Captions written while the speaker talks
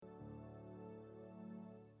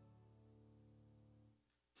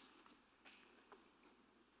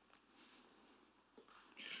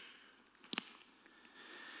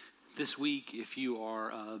This week, if you are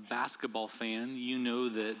a basketball fan, you know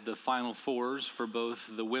that the Final Fours for both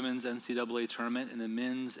the women's NCAA tournament and the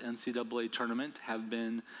men's NCAA tournament have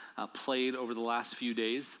been played over the last few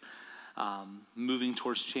days. Moving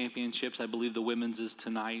towards championships, I believe the women's is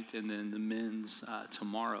tonight and then the men's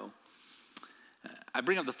tomorrow. I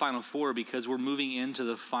bring up the Final Four because we're moving into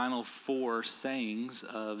the Final Four sayings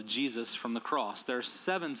of Jesus from the cross. There are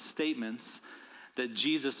 7 statements that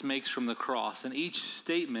Jesus makes from the cross. And each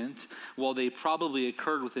statement, while they probably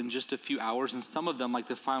occurred within just a few hours, and some of them, like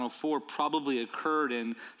the Final Four, probably occurred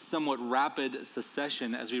in somewhat rapid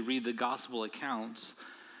succession as we read the gospel accounts,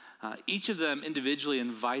 each of them individually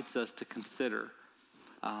invites us to consider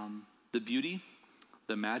the beauty,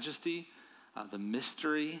 the majesty, the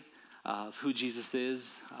mystery of who Jesus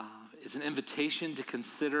is. It's an invitation to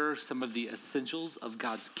consider some of the essentials of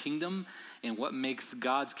God's kingdom and what makes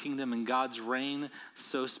God's kingdom and God's reign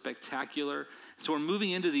so spectacular. So we're moving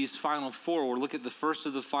into these Final Four. We'll look at the first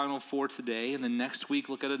of the Final Four today, and then next week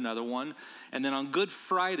look at another one. And then on Good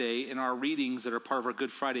Friday, in our readings that are part of our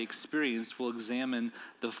Good Friday experience, we'll examine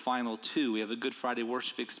the final 2. We have a Good Friday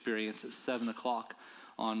worship experience at 7 o'clock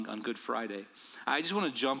on Good Friday. I just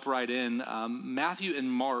want to jump right in. Matthew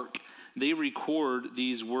and Mark, they record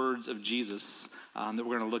these words of Jesus that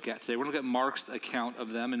we're going to look at today. We're going to look at Mark's account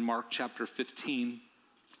of them in Mark chapter 15.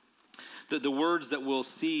 The words that we'll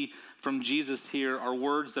see from Jesus here are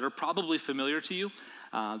words that are probably familiar to you.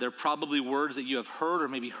 They're probably words that you have heard or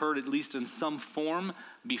maybe heard at least in some form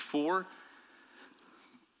before.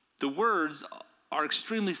 The words are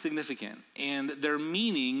extremely significant, and their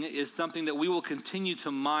meaning is something that we will continue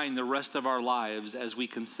to mine the rest of our lives as we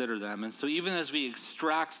consider them. And so even as we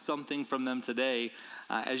extract something from them today,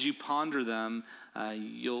 as you ponder them,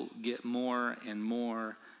 you'll get more and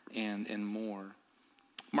more and more.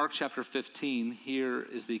 Mark chapter 15, here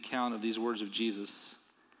is the account of these words of Jesus.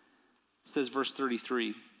 It says, verse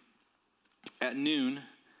 33, "At noon,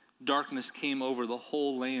 darkness came over the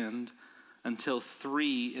whole land until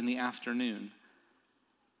 3 in the afternoon.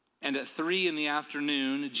 And at 3 in the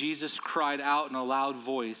afternoon, Jesus cried out in a loud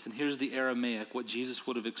voice," and here's the Aramaic, what Jesus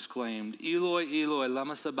would have exclaimed, "Eloi, Eloi,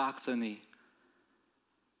 lama sabachthani,"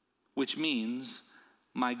 which means,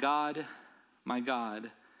 my God,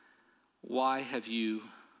 why have you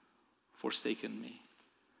forsaken me?"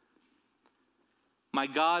 My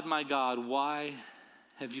God, why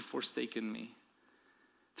have you forsaken me?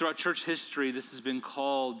 Throughout church history, this has been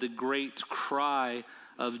called the great cry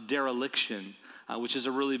of dereliction, which is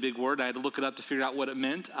a really big word. I had to look it up to figure out what it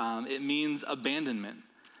meant. It means abandonment.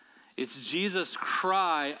 It's Jesus'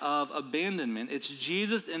 cry of abandonment. It's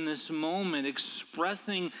Jesus in this moment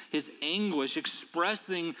expressing his anguish,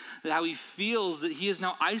 expressing how he feels that he is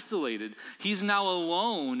now isolated. He's now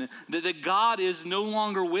alone, that God is no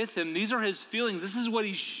longer with him. These are his feelings. This is what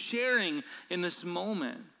he's sharing in this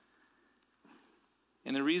moment.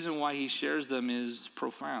 And the reason why he shares them is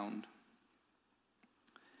profound.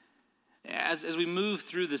 As we move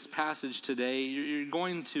through this passage today, you're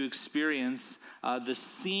going to experience the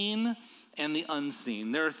seen and the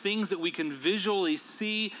unseen. There are things that we can visually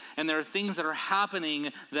see, and there are things that are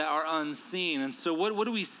happening that are unseen. And so what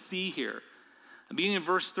do we see here? Beginning in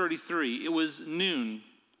verse 33, it was noon,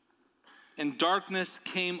 and darkness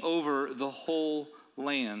came over the whole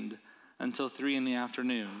land until 3 in the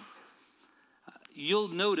afternoon. You'll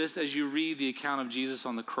notice as you read the account of Jesus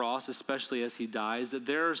on the cross, especially as he dies, that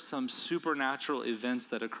there are some supernatural events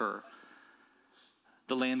that occur.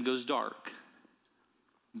 The land goes dark.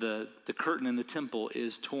 The curtain in the temple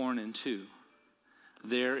is torn in two.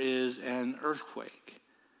 There is an earthquake.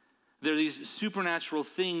 There are these supernatural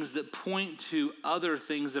things that point to other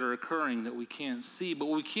things that are occurring that we can't see. But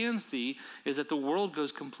what we can see is that the world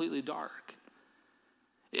goes completely dark.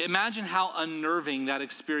 Imagine how unnerving that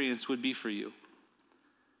experience would be for you.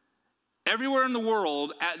 Everywhere in the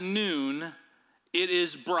world at noon, it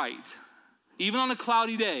is bright. Even on a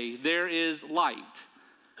cloudy day, there is light.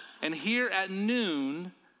 And here at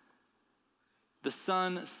noon, the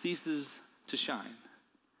sun ceases to shine.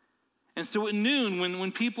 And so at noon,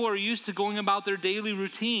 when people are used to going about their daily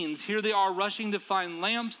routines, here they are rushing to find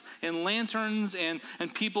lamps and lanterns, and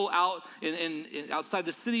people out outside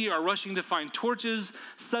the city are rushing to find torches.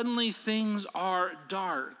 Suddenly things are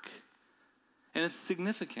dark. And it's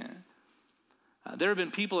significant. There have been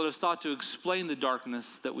people that have sought to explain the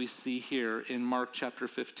darkness that we see here in Mark chapter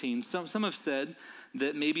 15. Some have said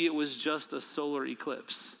that maybe it was just a solar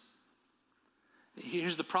eclipse.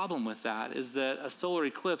 Here's the problem with that, is that a solar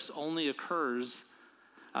eclipse only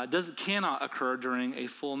cannot occur during a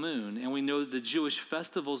full moon. And we know that the Jewish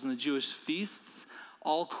festivals and the Jewish feasts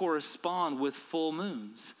all correspond with full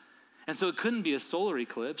moons. And so it couldn't be a solar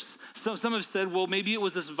eclipse. Some have said, well, maybe it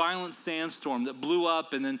was this violent sandstorm that blew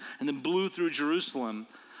up and then blew through Jerusalem.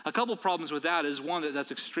 A couple problems with that is, one, that's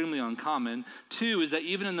extremely uncommon. Two, is that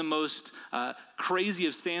even in the most crazy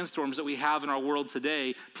of sandstorms that we have in our world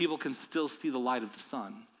today, people can still see the light of the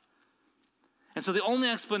sun. And so the only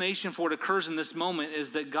explanation for what occurs in this moment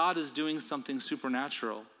is that God is doing something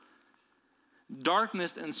supernatural.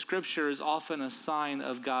 Darkness in Scripture is often a sign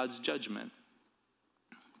of God's judgment.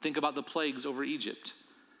 Think about the plagues over Egypt.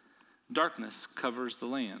 Darkness covers the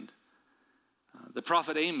land. The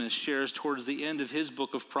prophet Amos shares towards the end of his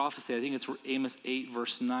book of prophecy, I think it's Amos 8,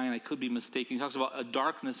 verse 9, I could be mistaken. He talks about a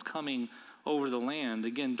darkness coming over the land.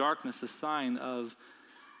 Again, darkness, a sign of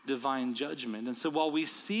divine judgment. And so while we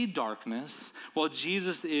see darkness, while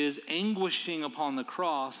Jesus is anguishing upon the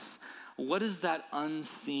cross, what is that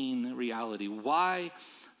unseen reality? Why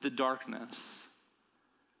the darkness?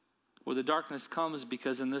 Well, the darkness comes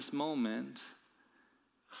because in this moment,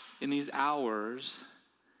 in these hours,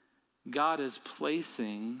 God is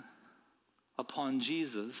placing upon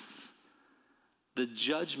Jesus the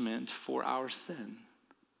judgment for our sin.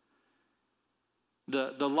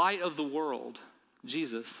 The light of the world,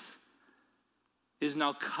 Jesus, is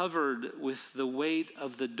now covered with the weight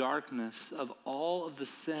of the darkness of all of the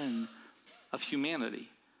sin of humanity,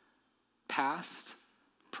 past,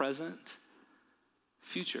 present,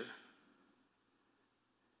 future.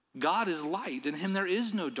 God is light, in him there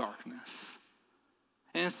is no darkness.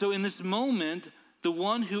 And so in this moment, the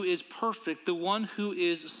one who is perfect, the one who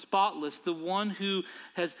is spotless, the one who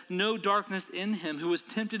has no darkness in him, who was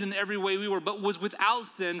tempted in every way we were, but was without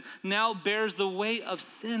sin, now bears the weight of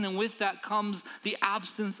sin. And with that comes the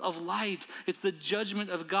absence of light. It's the judgment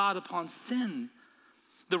of God upon sin,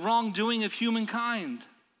 the wrongdoing of humankind.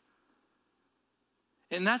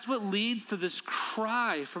 And that's what leads to this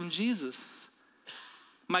cry from Jesus.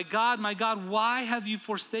 My God, why have you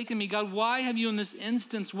forsaken me? God, why have you in this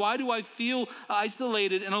instance? Why do I feel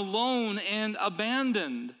isolated and alone and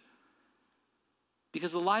abandoned?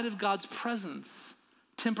 Because the light of God's presence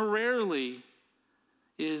temporarily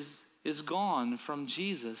is gone from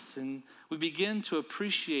Jesus. And we begin to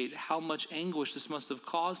appreciate how much anguish this must have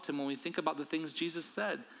caused him when we think about the things Jesus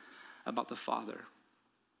said about the Father.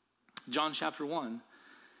 John chapter 1,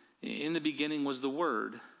 in the beginning was the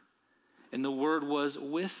Word, and the Word was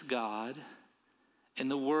with God, and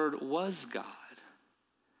the Word was God.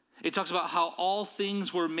 It talks about how all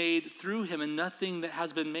things were made through him, and nothing that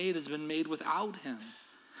has been made without him.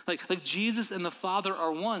 Like Jesus and the Father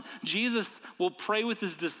are one. Jesus will pray with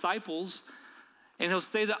his disciples, and he'll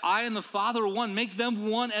say that I and the Father are one. Make them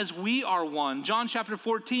one as we are one. John chapter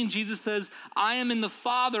 14, Jesus says, I am in the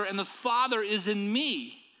Father, and the Father is in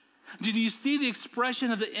me. Did you see the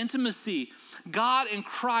expression of the intimacy? God and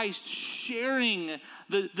Christ sharing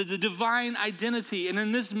the divine identity. And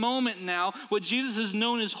in this moment now, what Jesus has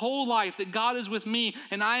known his whole life, that God is with me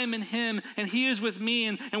and I am in him and he is with me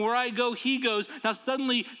and where I go, he goes. Now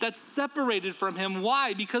suddenly that's separated from him.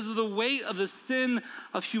 Why? Because of the weight of the sin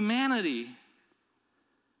of humanity.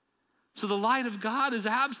 So the light of God is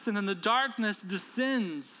absent and the darkness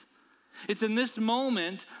descends. It's in this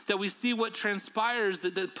moment that we see what transpires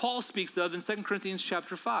that Paul speaks of in 2 Corinthians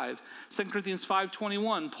chapter 5. 2 Corinthians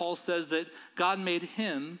 5:21, Paul says that God made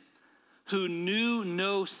him who knew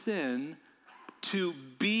no sin to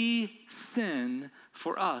be sin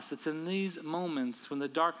for us. It's in these moments when the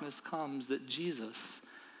darkness comes that Jesus,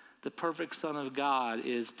 the perfect Son of God,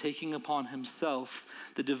 is taking upon himself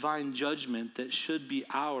the divine judgment that should be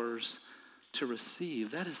ours to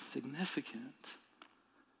receive. That is significant.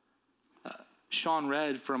 Sean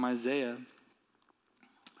read from Isaiah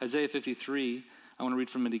 53. I want to read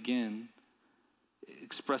from it again. It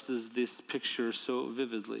expresses this picture so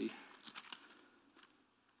vividly.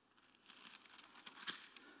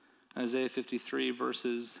 Isaiah 53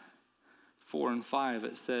 verses 4 and 5,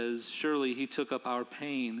 it says, surely he took up our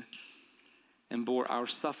pain and bore our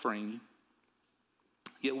suffering,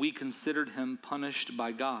 yet we considered him punished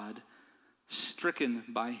by God, stricken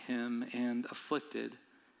by him and afflicted.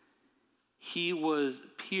 He was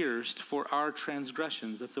pierced for our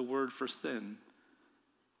transgressions. That's a word for sin.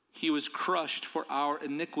 He was crushed for our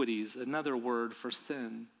iniquities. Another word for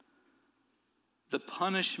sin. The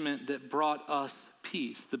punishment that brought us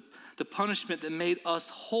peace, the punishment that made us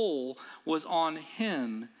whole was on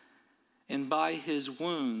him. And by his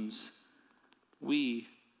wounds, we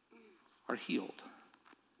are healed.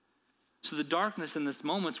 So the darkness in this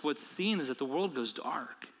moment, what's seen is that the world goes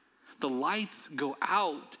dark. The lights go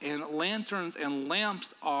out and lanterns and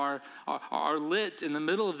lamps are lit in the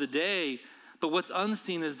middle of the day, But what's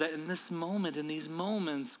unseen is that in this moment, in these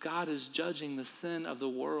moments, God is judging the sin of the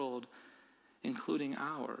world, including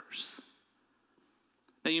ours.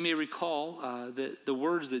 Now, you may recall that the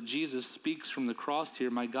words that Jesus speaks from the cross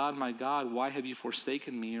here, my God, why have you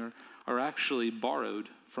forsaken me, are actually borrowed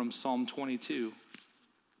from Psalm 22.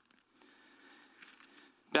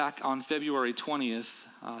 Back on February 20th,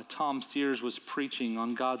 Tom Sears was preaching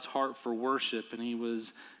on God's heart for worship, and he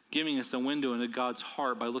was giving us a window into God's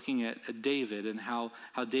heart by looking at David and how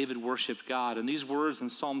David worshiped God. And these words in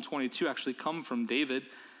Psalm 22 actually come from David.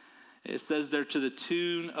 It says there, to the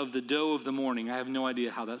tune of the doe of the morning. I have no idea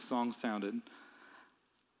how that song sounded.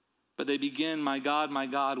 But they begin, my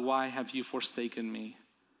God, why have you forsaken me?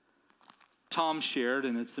 Tom shared,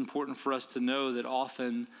 and it's important for us to know that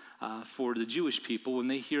often for the Jewish people, when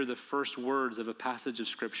they hear the first words of a passage of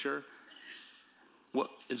Scripture, what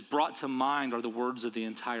is brought to mind are the words of the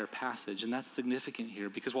entire passage. And that's significant here,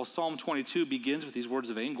 because while Psalm 22 begins with these words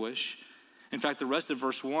of anguish, in fact, the rest of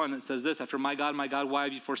verse 1, it says this, after my God, why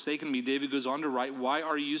have you forsaken me? David goes on to write, why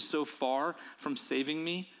are you so far from saving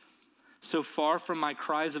me? So far from my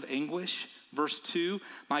cries of anguish? Verse 2,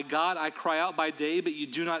 my God, I cry out by day, but you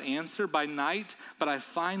do not answer, by night, but I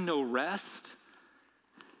find no rest.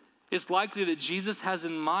 It's likely that Jesus has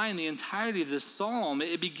in mind the entirety of this psalm.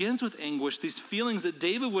 It begins with anguish, these feelings that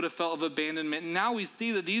David would have felt of abandonment. And now we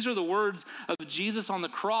see that these are the words of Jesus on the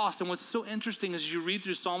cross. And what's so interesting is, as you read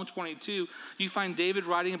through Psalm 22, you find David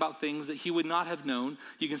writing about things that he would not have known.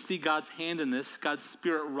 You can see God's hand in this, God's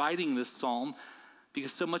Spirit writing this psalm,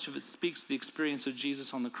 because so much of it speaks to the experience of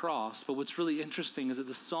Jesus on the cross. But what's really interesting is that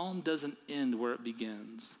the psalm doesn't end where it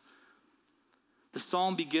begins. The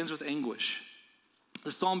psalm begins with anguish.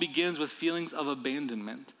 The psalm begins with feelings of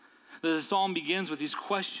abandonment. The psalm begins with these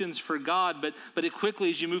questions for God, but it quickly,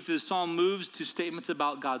 as you move through the psalm, moves to statements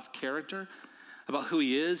about God's character, about who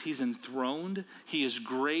he is. He's enthroned. He is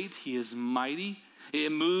great. He is mighty.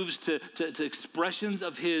 It moves to expressions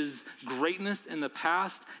of his greatness in the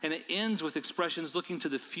past, and it ends with expressions looking to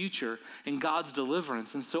the future and God's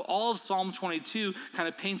deliverance. And so all of Psalm 22 kind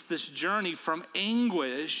of paints this journey from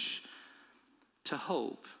anguish to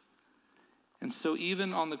hope. And so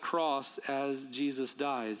even on the cross, as Jesus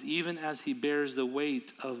dies, even as he bears the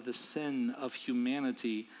weight of the sin of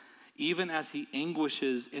humanity, even as he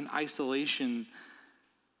anguishes in isolation,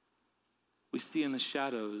 we see in the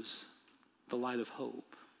shadows the light of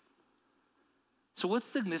hope. So what's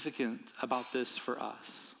significant about this for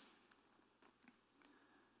us?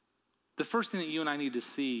 The first thing that you and I need to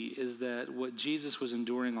see is that what Jesus was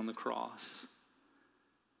enduring on the cross,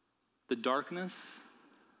 the darkness,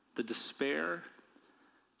 the despair,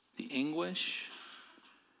 the anguish,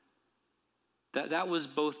 that was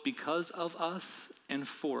both because of us and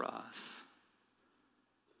for us.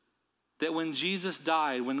 That when Jesus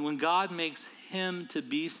died, when God makes him to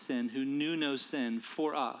be sin who knew no sin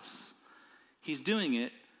for us, he's doing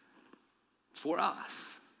it for us.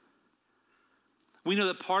 We know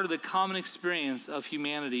that part of the common experience of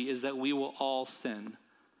humanity is that we will all sin.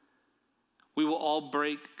 We will all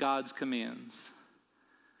break God's commands.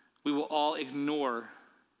 We will all ignore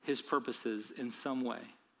his purposes in some way.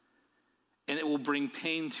 And it will bring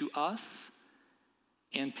pain to us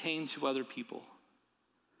and pain to other people.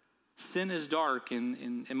 Sin is dark,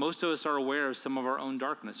 and most of us are aware of some of our own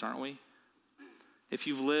darkness, aren't we? If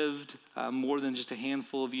you've lived more than just a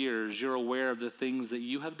handful of years, you're aware of the things that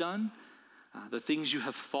you have done, the things you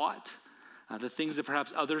have thought, the things that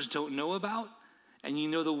perhaps others don't know about, and you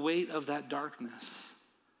know the weight of that darkness.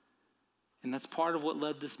 And that's part of what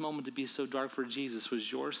led this moment to be so dark for Jesus,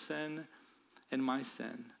 was your sin and my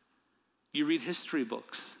sin. You read history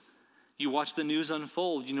books. You watch the news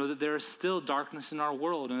unfold. You know that there is still darkness in our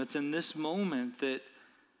world. And it's in this moment that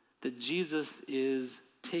Jesus is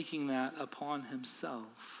taking that upon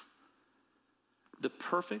himself. The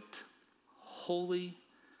perfect, holy,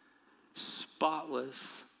 spotless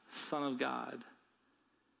Son of God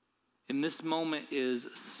in this moment is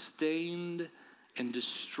stained and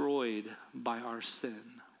destroyed by our sin.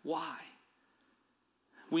 Why?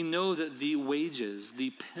 We know that the wages,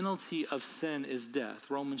 the penalty of sin is death.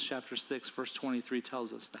 Romans chapter 6, verse 23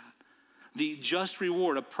 tells us that. The just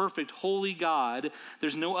reward, a perfect, holy God,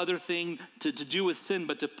 there's no other thing to do with sin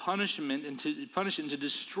but to punish it and to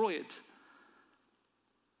destroy it.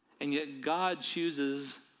 And yet God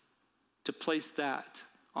chooses to place that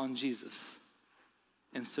on Jesus.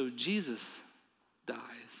 And so Jesus dies.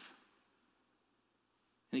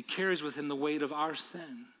 And he carries with him the weight of our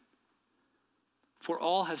sin. For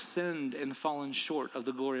all have sinned and fallen short of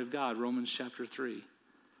the glory of God, Romans chapter 3.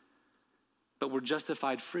 But we're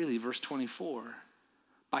justified freely, verse 24,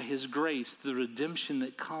 by his grace, the redemption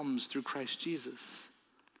that comes through Christ Jesus.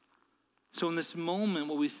 So in this moment,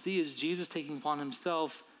 what we see is Jesus taking upon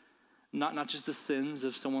himself not just the sins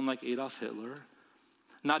of someone like Adolf Hitler,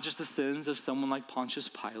 not just the sins of someone like Pontius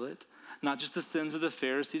Pilate, not just the sins of the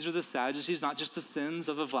Pharisees or the Sadducees, not just the sins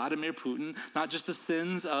of a Vladimir Putin, not just the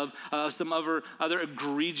sins of some other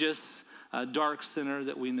egregious dark sinner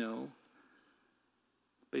that we know,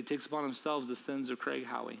 but he takes upon himself the sins of Craig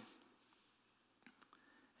Howie.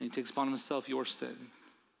 And he takes upon himself your sin.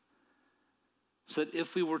 So that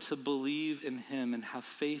if we were to believe in him and have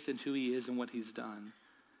faith in who he is and what he's done,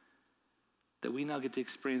 that we now get to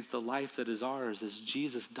experience the life that is ours as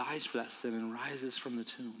Jesus dies for that sin and rises from the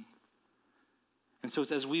tomb. And so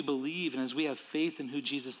it's as we believe and as we have faith in who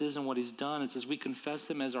Jesus is and what he's done, it's as we confess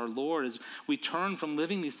him as our Lord, as we turn from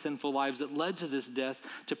living these sinful lives that led to this death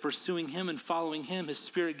to pursuing him and following him, his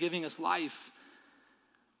Spirit giving us life,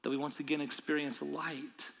 that we once again experience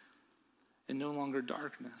light and no longer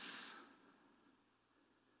darkness.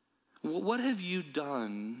 What have you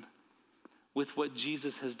done with what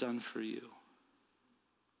Jesus has done for you?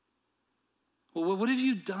 Well, what have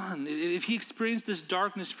you done? If he experienced this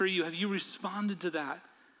darkness for you, have you responded to that?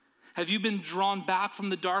 Have you been drawn back from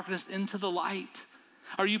the darkness into the light?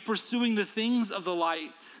 Are you pursuing the things of the light?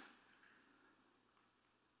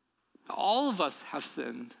 All of us have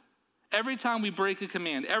sinned. Every time we break a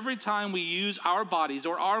command, every time we use our bodies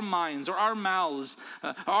or our minds or our mouths,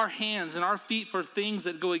 our hands and our feet for things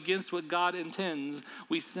that go against what God intends,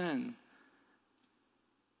 we sin.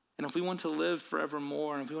 And if we want to live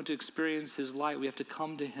forevermore, and if we want to experience his light, we have to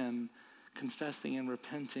come to him confessing and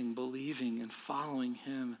repenting, believing and following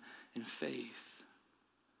him in faith.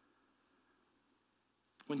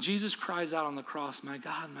 When Jesus cries out on the cross, my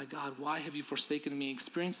God, why have you forsaken me?"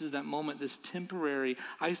 experiences that moment, this temporary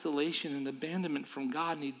isolation and abandonment from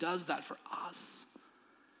God, and he does that for us.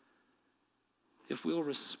 If we'll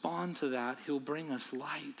respond to that, he'll bring us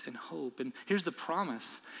light and hope. And here's the promise,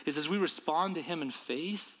 is as we respond to him in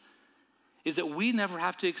faith, is that we never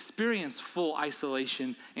have to experience full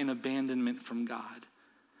isolation and abandonment from God.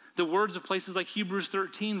 The words of places like Hebrews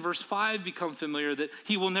 13, verse 5 become familiar, that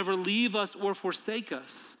he will never leave us or forsake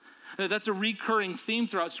us. That's a recurring theme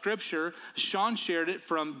throughout Scripture. Sean shared it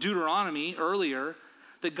from Deuteronomy earlier,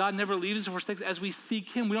 that God never leaves us or forsakes us. As we seek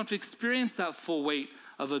him, we don't have to experience that full weight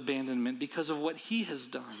of abandonment because of what he has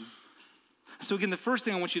done. So again, the first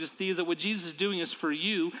thing I want you to see is that what Jesus is doing is for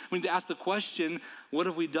you. We need to ask the question, what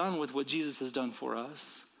have we done with what Jesus has done for us?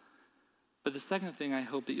 But the second thing I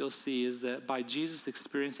hope that you'll see is that by Jesus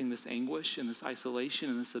experiencing this anguish and this isolation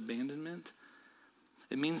and this abandonment,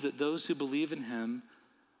 it means that those who believe in him,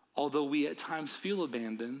 although we at times feel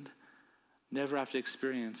abandoned, never have to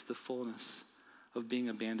experience the fullness of being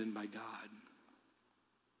abandoned by God.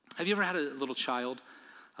 Have you ever had a little child?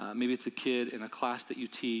 Maybe it's a kid in a class that you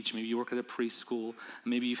teach. Maybe you work at a preschool.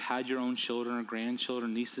 Maybe you've had your own children or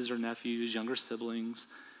grandchildren, nieces or nephews, younger siblings.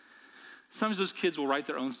 Sometimes those kids will write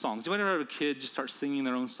their own songs. You might ever have a kid just start singing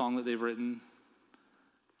their own song that they've written?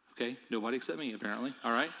 Okay, nobody except me, apparently,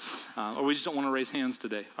 all right? Or we just don't want to raise hands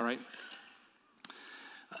today, all right?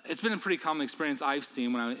 It's been a pretty common experience I've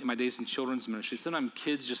seen in my days in children's ministry. Sometimes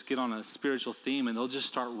kids just get on a spiritual theme and they'll just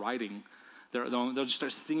start writing. They'll just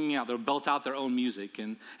start singing out. They'll belt out their own music.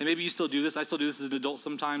 And maybe you still do this. I still do this as an adult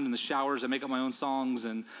sometimes in the showers. I make up my own songs,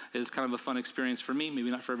 and it's kind of a fun experience for me, maybe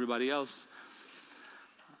not for everybody else.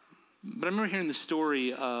 But I remember hearing the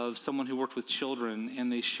story of someone who worked with children,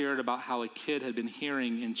 and they shared about how a kid had been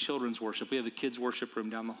hearing in children's worship. We have a kids' worship room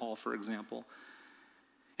down the hall, for example.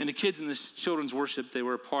 And the kids in this children's worship they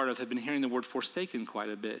were a part of had been hearing the word forsaken quite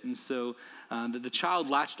a bit. And so the child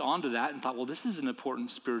latched onto that and thought, well, this is an important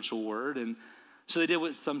spiritual word. And so they did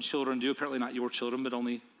what some children do, apparently not your children, but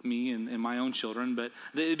only me and my own children. But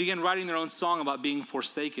they began writing their own song about being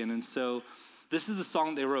forsaken. And so this is the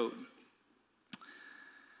song they wrote.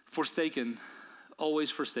 Forsaken, always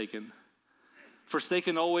forsaken.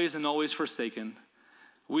 Forsaken always and always forsaken.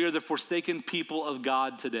 We are the forsaken people of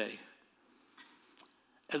God today.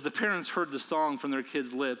 As the parents heard the song from their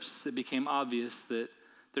kids' lips, it became obvious that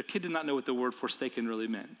their kid did not know what the word forsaken really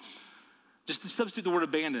meant. Just to substitute the word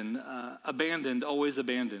abandoned, abandoned, always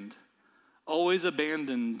abandoned. Always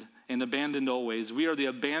abandoned and abandoned always. We are the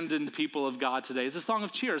abandoned people of God today. It's a song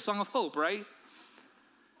of cheer, a song of hope, right?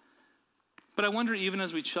 But I wonder, even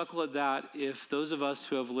as we chuckle at that, if those of us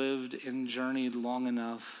who have lived and journeyed long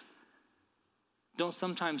enough don't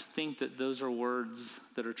sometimes think that those are words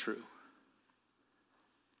that are true.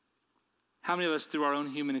 How many of us, through our own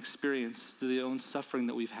human experience, through the own suffering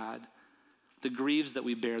that we've had, the griefs that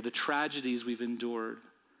we bear, the tragedies we've endured,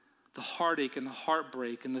 the heartache and the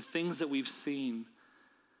heartbreak and the things that we've seen,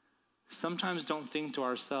 sometimes don't think to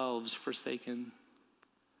ourselves, forsaken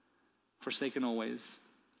always.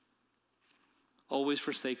 Always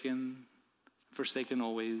forsaken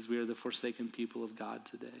always. We are the forsaken people of God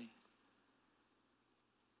today.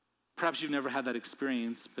 Perhaps you've never had that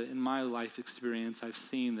experience, but in my life experience, I've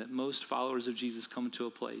seen that most followers of Jesus come to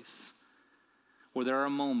a place where there are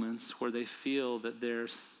moments where they feel that their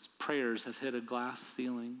prayers have hit a glass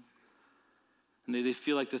ceiling. And they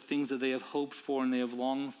feel like the things that they have hoped for and they have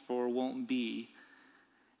longed for won't be.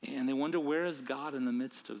 And they wonder, where is God in the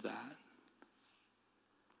midst of that?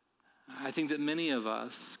 I think that many of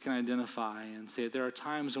us can identify and say there are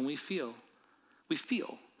times when we feel,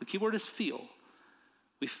 the key word is feel.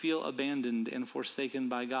 We feel abandoned and forsaken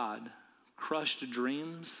by God. Crushed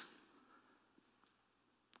dreams,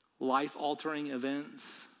 life-altering events,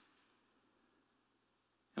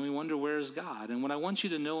 and we wonder, where is God? And what I want you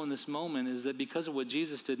to know in this moment is that because of what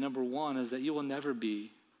Jesus did, number one, is that you will never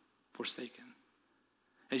be forsaken.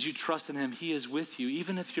 As you trust in him, he is with you,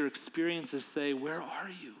 even if your experiences say, where are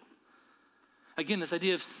you? Again, this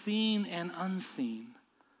idea of seen and unseen.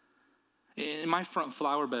 In my front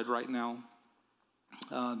flower bed right now,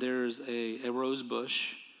 there's a rose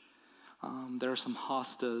bush. There are some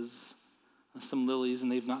hostas, some lilies,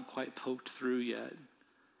 and they've not quite poked through yet.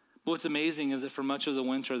 But what's amazing is that for much of the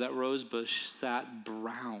winter, that rose bush sat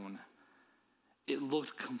brown. It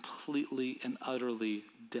looked completely and utterly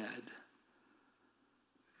dead.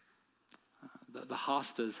 The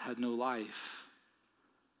hostas had no life.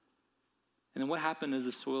 And then what happened is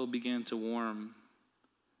the soil began to warm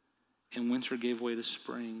and winter gave way to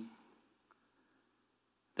spring.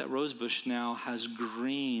 That rose bush now has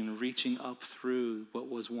green reaching up through what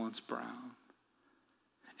was once brown.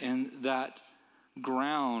 And that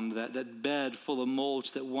ground, that bed full of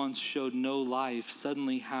mulch that once showed no life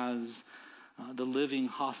suddenly has the living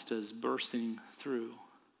hostas bursting through.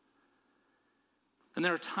 And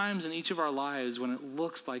there are times in each of our lives when it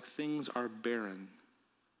looks like things are barren,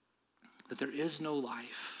 that there is no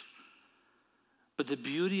life. But the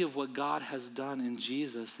beauty of what God has done in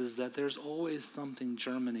Jesus is that there's always something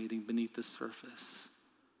germinating beneath the surface.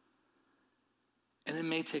 And it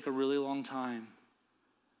may take a really long time,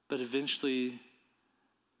 but eventually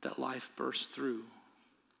that life bursts through.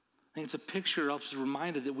 I think it's a picture of us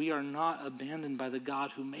reminded that we are not abandoned by the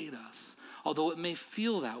God who made us, although it may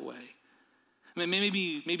feel that way. I mean,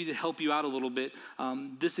 maybe to help you out a little bit,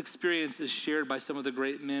 this experience is shared by some of the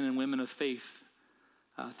great men and women of faith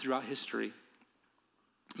throughout history.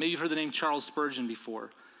 Maybe you've heard the name Charles Spurgeon before,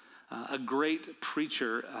 a great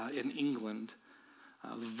preacher in England.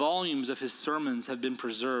 Volumes of his sermons have been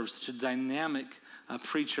preserved, such a dynamic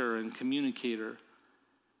preacher and communicator.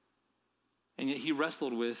 And yet he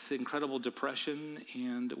wrestled with incredible depression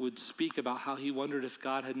and would speak about how he wondered if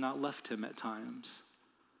God had not left him at times.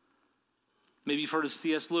 Maybe you've heard of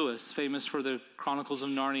C.S. Lewis, famous for the Chronicles of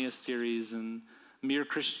Narnia series and Mere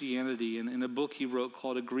Christianity. And in a book he wrote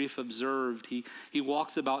called A Grief Observed, he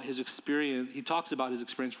walks about his experience, he talks about his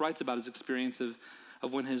experience, writes about his experience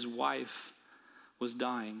of when his wife was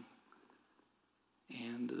dying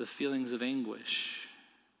and the feelings of anguish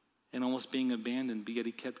and almost being abandoned, but yet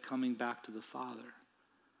he kept coming back to the Father.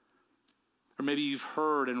 Or maybe you've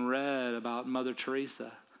heard and read about Mother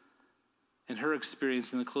Teresa and her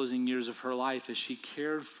experience in the closing years of her life as she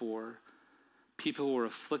cared for people who were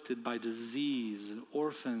afflicted by disease and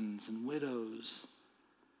orphans and widows.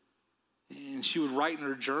 And she would write in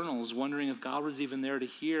her journals wondering if God was even there to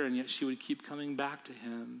hear, and yet she would keep coming back to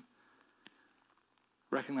him,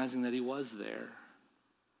 recognizing that he was there.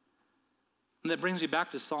 And that brings me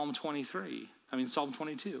back to Psalm 22.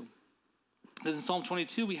 Because in Psalm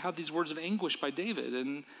 22, we have these words of anguish by David,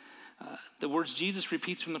 and the words Jesus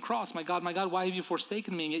repeats from the cross, my God, why have you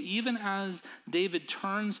forsaken me? And yet even as David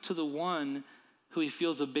turns to the one who he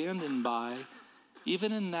feels abandoned by,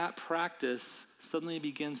 even in that practice, suddenly he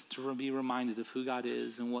begins to be reminded of who God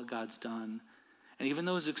is and what God's done. And even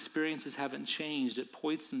though his experiences haven't changed, it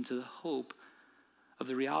points him to the hope of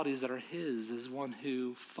the realities that are his as one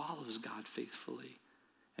who follows God faithfully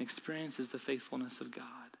and experiences the faithfulness of God.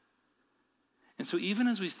 And so even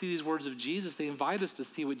as we see these words of Jesus, they invite us to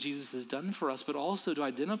see what Jesus has done for us, but also to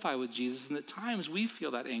identify with Jesus. And at times we feel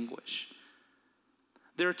that anguish.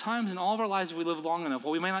 There are times in all of our lives, if we live long enough,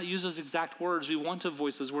 while we may not use those exact words, we want to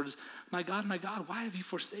voice those words, my God, why have you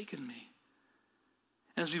forsaken me?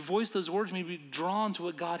 And as we voice those words, we may be drawn to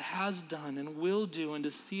what God has done and will do, and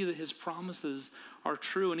to see that his promises are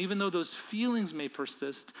true. And even though those feelings may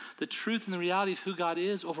persist, the truth and the reality of who God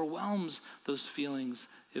is overwhelms those feelings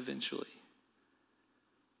eventually.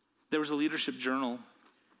 There was a leadership journal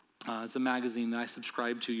It's a magazine that I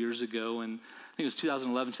subscribed to years ago, and I think it was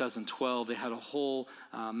 2011, 2012. They had a whole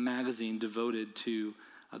magazine devoted to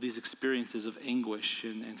these experiences of anguish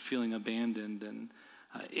and feeling abandoned. And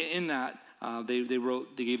in that, they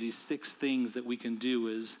gave these 6 things that we can do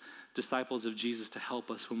as disciples of Jesus to help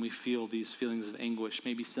us when we feel these feelings of anguish,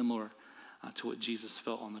 maybe similar to what Jesus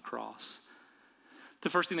felt on the cross. The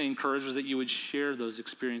first thing they encouraged was that you would share those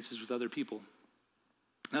experiences with other people.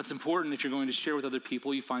 Now, it's important if you're going to share with other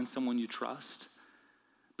people, you find someone you trust.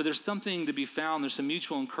 But there's something to be found, there's some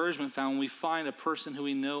mutual encouragement found when we find a person who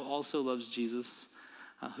we know also loves Jesus,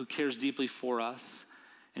 who cares deeply for us,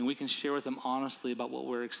 and we can share with them honestly about what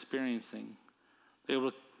we're experiencing. They're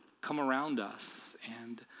able to come around us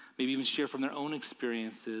and maybe even share from their own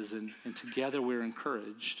experiences, and together we're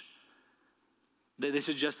encouraged. They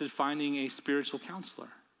suggested finding a spiritual counselor.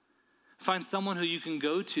 Find someone who you can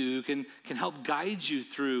go to, who can help guide you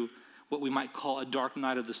through what we might call a dark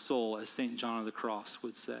night of the soul, as St. John of the Cross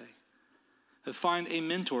would say. Find a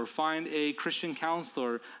mentor, find a Christian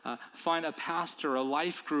counselor, find a pastor, a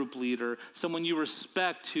life group leader, someone you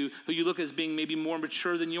respect who you look as being maybe more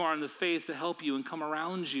mature than you are in the faith to help you and come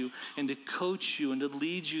around you and to coach you and to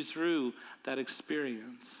lead you through that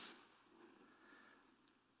experience.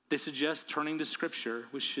 They suggest turning to Scripture,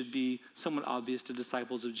 which should be somewhat obvious to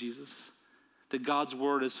disciples of Jesus. That God's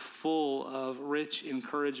word is full of rich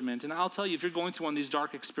encouragement. And I'll tell you, if you're going through one of these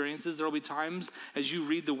dark experiences, there will be times as you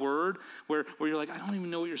read the word where you're like, I don't even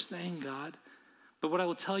know what you're saying, God. But what I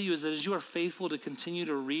will tell you is that as you are faithful to continue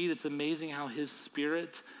to read, it's amazing how his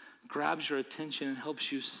Spirit grabs your attention and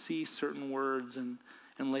helps you see certain words and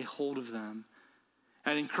lay hold of them.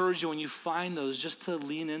 And I encourage you when you find those just to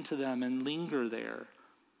lean into them and linger there.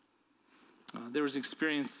 There was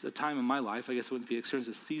a time in my life, I guess it wouldn't be experience,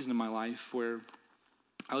 a season in my life where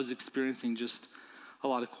I was experiencing just a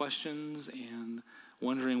lot of questions and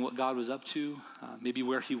wondering what God was up to, maybe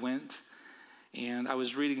where he went. And I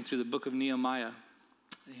was reading through the book of Nehemiah.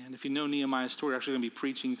 And if you know Nehemiah's story, we're actually going to be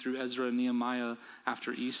preaching through Ezra and Nehemiah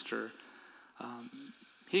after Easter.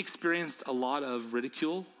 He experienced a lot of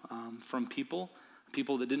ridicule from people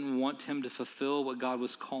that didn't want him to fulfill what God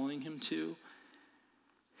was calling him to.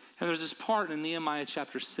 And there's this part in Nehemiah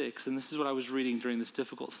chapter 6, and this is what I was reading during this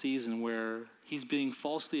difficult season, where he's being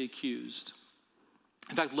falsely accused.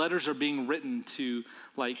 In fact, letters are being written to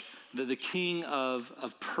like the king of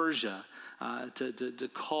Persia to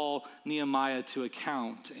call Nehemiah to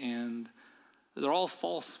account, and they're all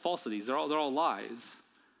falsities. They're all lies.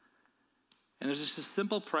 And there's just a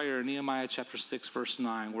simple prayer in Nehemiah chapter 6, verse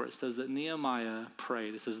 9, where it says that Nehemiah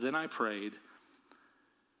prayed. It says, "Then I prayed,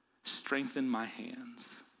 strengthen my hands."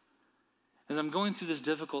 As I'm going through this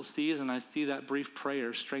difficult season, I see that brief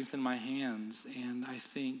prayer, strengthen my hands, and I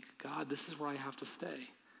think, God, this is where I have to stay.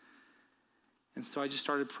 And so I just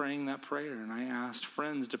started praying that prayer, and I asked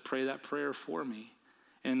friends to pray that prayer for me.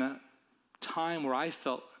 And that time where I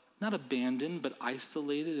felt not abandoned, but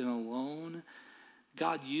isolated and alone,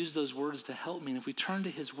 God used those words to help me. And if we turn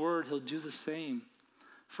to his word, he'll do the same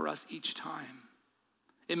for us each time.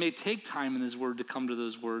 It may take time in his word to come to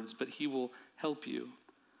those words, but he will help you.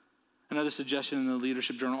 Another suggestion in the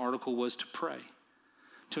Leadership Journal article was to pray,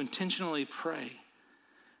 to intentionally pray.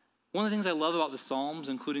 One of the things I love about the Psalms,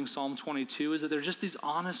 including Psalm 22, is that they're just these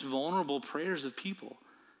honest, vulnerable prayers of people.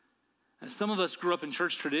 And some of us grew up in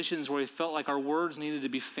church traditions where we felt like our words needed to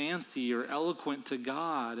be fancy or eloquent to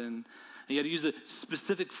God, and you had to use the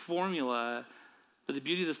specific formula. But the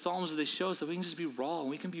beauty of the Psalms is they show us that we can just be raw and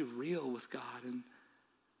we can be real with God and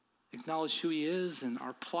acknowledge who he is and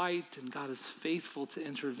our plight, and God is faithful to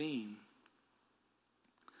intervene.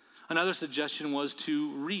 Another suggestion was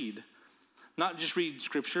to read. Not just read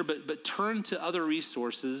scripture, but turn to other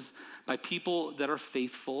resources by people that are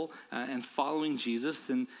faithful and following Jesus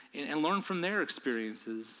and learn from their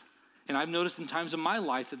experiences. And I've noticed in times of my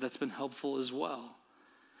life that that's been helpful as well.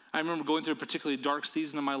 I remember going through a particularly dark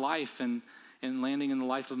season of my life and landing in the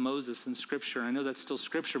life of Moses in Scripture. I know that's still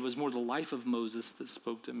Scripture, but it was more the life of Moses that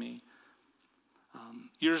spoke to me.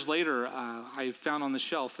 Years later, I found on the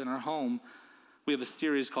shelf in our home, we have a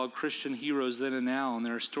series called Christian Heroes Then and Now, and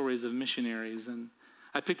there are stories of missionaries. And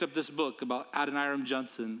I picked up this book about Adoniram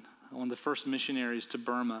Judson, one of the first missionaries to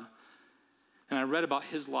Burma. And I read about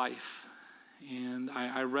his life. And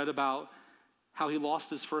I read about how he lost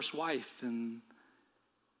his first wife, and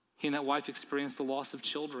he and that wife experienced the loss of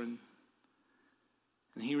children.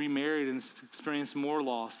 And he remarried and experienced more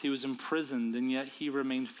loss. He was imprisoned, and yet he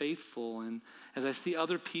remained faithful. And as I see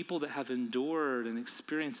other people that have endured and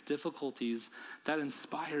experienced difficulties, that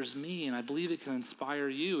inspires me, and I believe it can inspire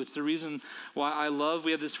you. It's the reason why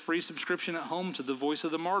we have this free subscription at home to the Voice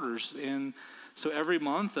of the Martyrs. And So every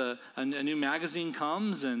month, a new magazine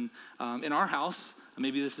comes, and in our house,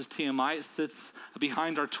 maybe this is TMI, it sits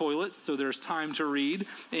behind our toilet, so there's time to read.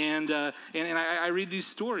 And I read these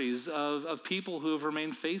stories of people who have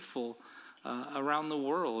remained faithful around the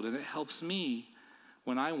world, and it helps me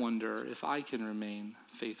when I wonder if I can remain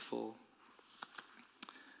faithful.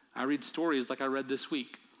 I read stories like I read this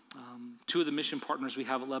week. Two of the mission partners we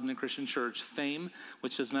have at Lebanon Christian Church, FAME,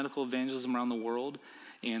 which does medical evangelism around the world,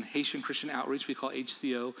 and Haitian Christian Outreach, we call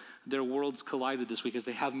HCO, their worlds collided this week, as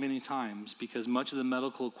they have many times, because much of the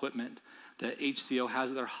medical equipment that HCO has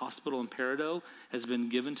at their hospital in Peridot has been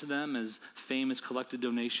given to them as FAME has collected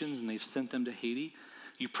donations, and they've sent them to Haiti.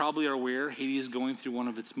 You probably are aware Haiti is going through one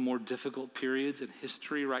of its more difficult periods in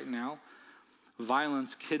history right now.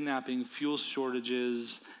 Violence, kidnapping, fuel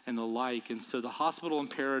shortages, and the like. And so the hospital in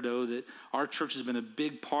Peridot that our church has been a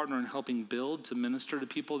big partner in helping build to minister to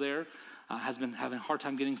people there has been having a hard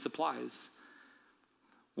time getting supplies.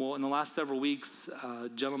 Well, in the last several weeks, a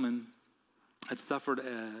gentleman had suffered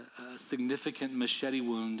a significant machete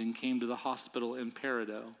wound and came to the hospital in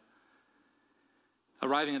Peridot.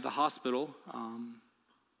 Arriving at the hospital,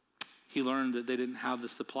 he learned that they didn't have the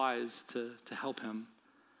supplies to help him.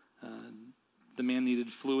 The man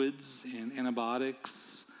needed fluids and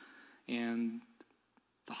antibiotics, and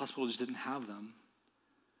the hospital just didn't have them.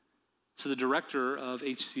 So the director of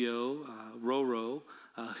HCO, Roro,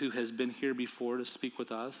 who has been here before to speak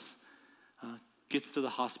with us, gets to the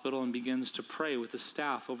hospital and begins to pray with the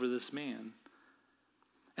staff over this man.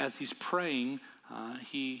 As he's praying,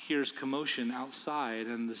 he hears commotion outside,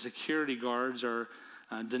 and the security guards are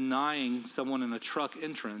denying someone in a truck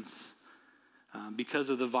entrance. Because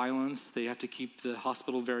of the violence, they have to keep the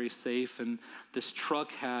hospital very safe, and this truck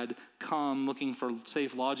had come looking for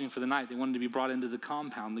safe lodging for the night. They wanted to be brought into the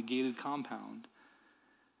compound, the gated compound.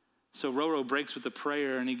 So Roro breaks with the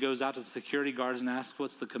prayer, and he goes out to the security guards and asks,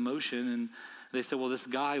 what's the commotion? And they said, well, this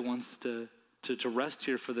guy wants to rest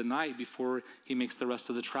here for the night before he makes the rest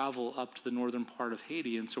of the travel up to the northern part of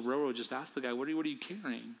Haiti. And so Roro just asked the guy, what are you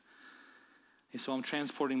carrying? He said, I'm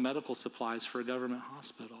transporting medical supplies for a government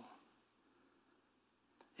hospital.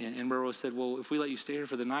 And Roro said, well, if we let you stay here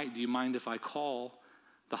for the night, do you mind if I call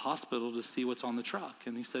the hospital to see what's on the truck?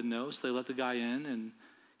 And he said no, so they let the guy in, and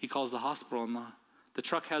he calls the hospital, and the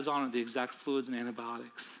truck has on it the exact fluids and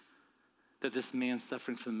antibiotics that this man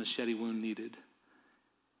suffering from the machete wound needed.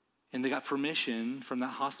 And they got permission from that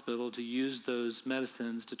hospital to use those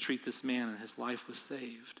medicines to treat this man, and his life was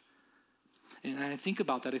saved. And I think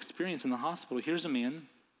about that experience in the hospital. Here's a man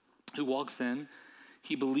who walks in.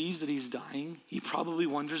 He believes that he's dying. He probably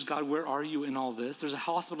wonders, God, where are you in all this? There's a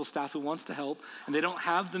hospital staff who wants to help, and they don't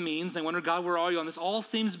have the means. They wonder, God, where are you on this? All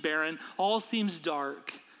seems barren. All seems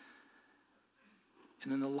dark.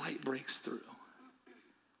 And then the light breaks through.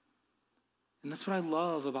 And that's what I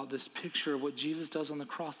love about this picture of what Jesus does on the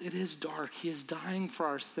cross. It is dark. He is dying for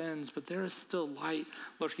our sins, but there is still light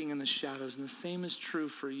lurking in the shadows. And the same is true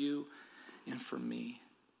for you and for me.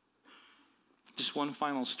 Just one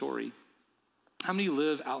final story. How many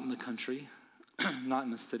live out in the country, not in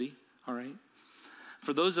the city, all right?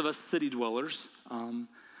 For those of us city dwellers,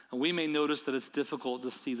 we may notice that it's difficult to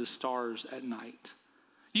see the stars at night.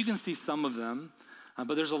 You can see some of them,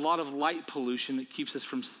 but there's a lot of light pollution that keeps us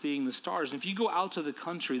from seeing the stars. And if you go out to the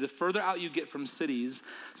country, the further out you get from cities,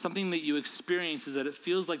 something that you experience is that it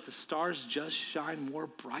feels like the stars just shine more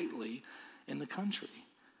brightly in the country.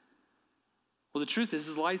 Well, the truth is,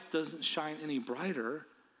 the light doesn't shine any brighter,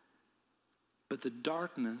 but the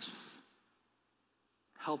darkness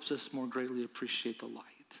helps us more greatly appreciate the light.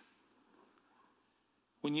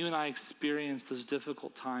 When you and I experience those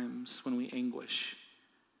difficult times when we anguish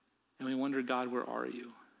and we wonder, God, where are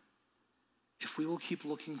you? If we will keep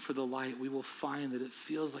looking for the light, we will find that it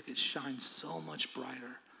feels like it shines so much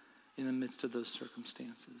brighter in the midst of those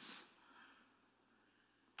circumstances.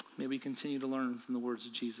 May we continue to learn from the words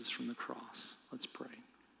of Jesus from the cross. Let's pray.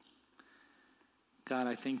 God,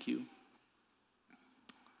 I thank you.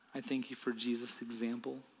 I thank you for Jesus'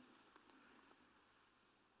 example.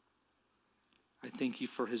 I thank you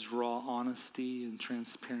for his raw honesty and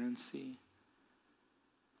transparency.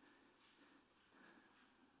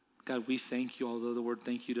 God, we thank you, although the word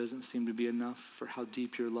thank you doesn't seem to be enough, for how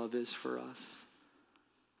deep your love is for us.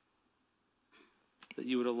 That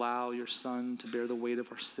you would allow your Son to bear the weight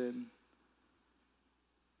of our sin,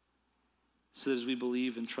 so that as we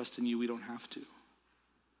believe and trust in you, we don't have to.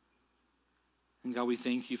 And God, we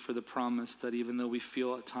thank you for the promise that even though we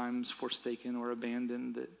feel at times forsaken or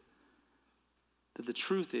abandoned, that the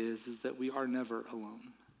truth is that we are never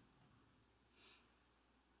alone.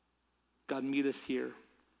 God, meet us here.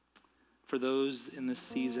 for those in this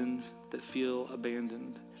season that feel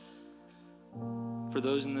abandoned, for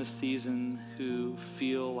those in this season who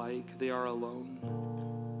feel like they are alone.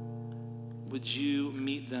 Would you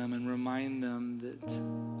meet them and remind them that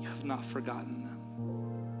you have not forgotten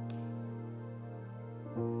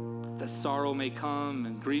them? That sorrow may come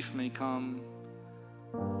and grief may come,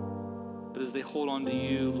 but as they hold on to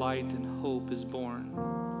you, light and hope is born.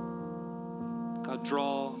 God,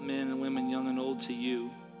 draw men and women, young and old, to you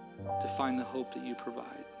to find the hope that you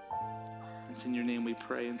provide. It's in your name we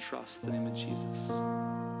pray and trust, in the name of Jesus.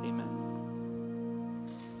 Amen.